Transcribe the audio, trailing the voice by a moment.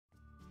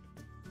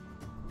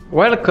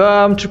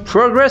Welcome to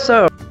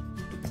Progreso!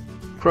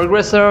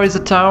 Progreso is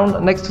a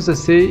town next to the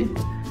sea.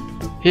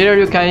 Here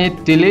you can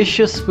eat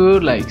delicious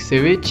food like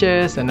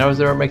ceviches and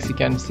other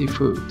Mexican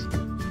seafood.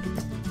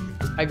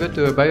 I go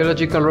to a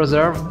biological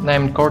reserve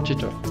named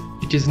Corchito.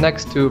 It is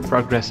next to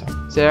Progreso.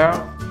 There,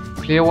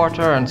 clear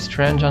water and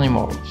strange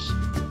animals.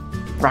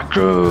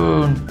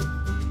 Racoon!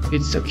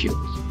 It's so cute.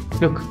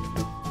 Look.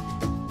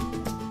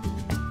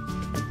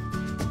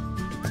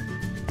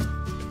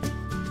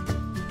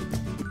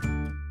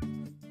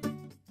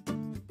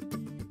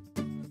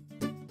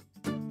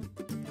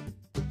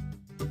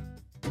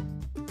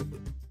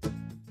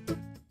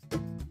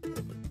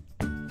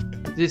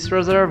 This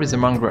reserve is a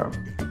mangrove.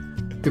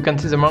 You can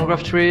see the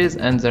mangrove trees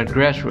and their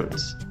great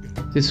roots.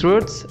 These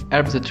roots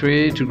help the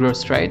tree to grow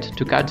straight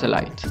to catch the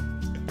light.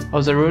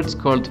 Other roots,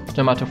 called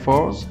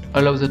pneumatophores,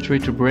 allow the tree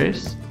to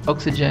breathe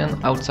oxygen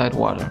outside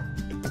water.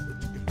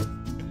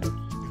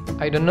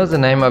 I don't know the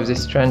name of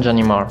this strange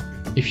animal.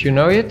 If you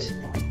know it,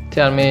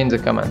 tell me in the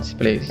comments,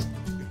 please.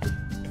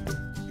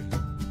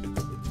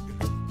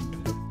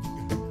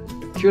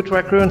 Cute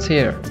raccoons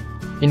here.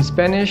 In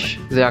Spanish,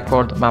 they are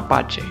called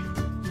mapache.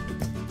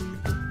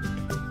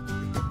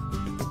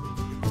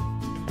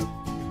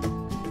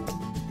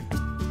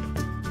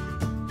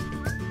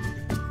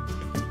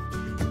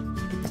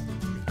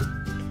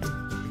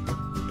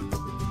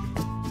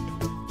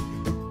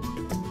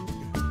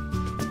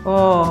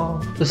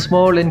 Oh, a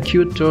small and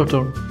cute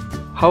turtle.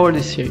 How old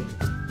is he?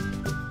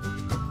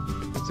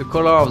 The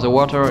color of the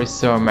water is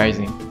so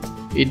amazing.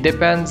 It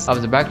depends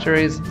on the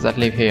bacteria that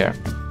live here.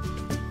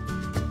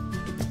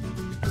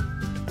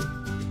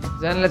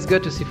 Then let's go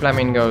to see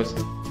flamingos.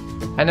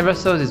 I never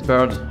saw this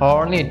bird,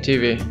 or only on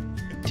TV.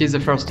 It is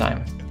the first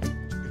time.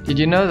 Did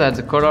you know that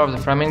the color of the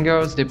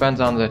flamingos depends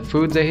on the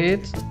food they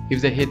eat?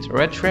 If they eat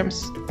red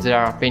shrimps, they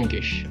are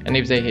pinkish, and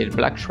if they eat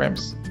black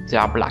shrimps, they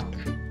are black.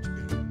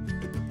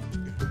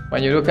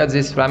 When you look at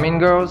these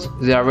flamingos,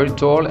 they are very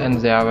tall and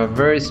they have a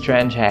very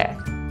strange head.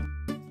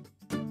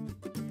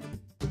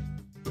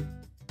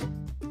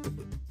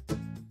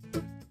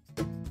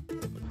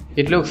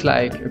 It looks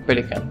like a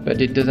pelican,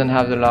 but it doesn't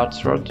have the large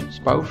throat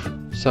spout,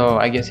 so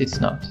I guess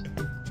it's not.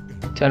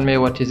 Tell me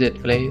what is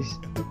it, please?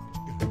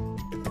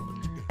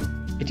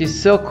 It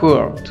is so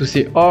cool to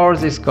see all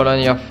this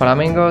colony of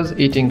flamingos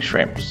eating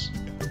shrimps.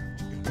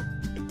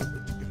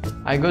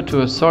 I go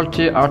to a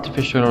salty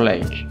artificial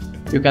lake.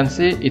 You can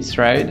see it's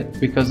red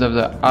because of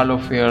the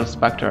halophilus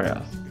bacteria.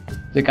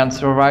 They can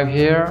survive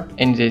here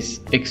in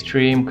these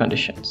extreme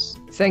conditions.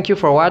 Thank you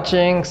for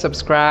watching,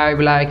 subscribe,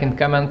 like and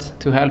comment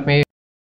to help me.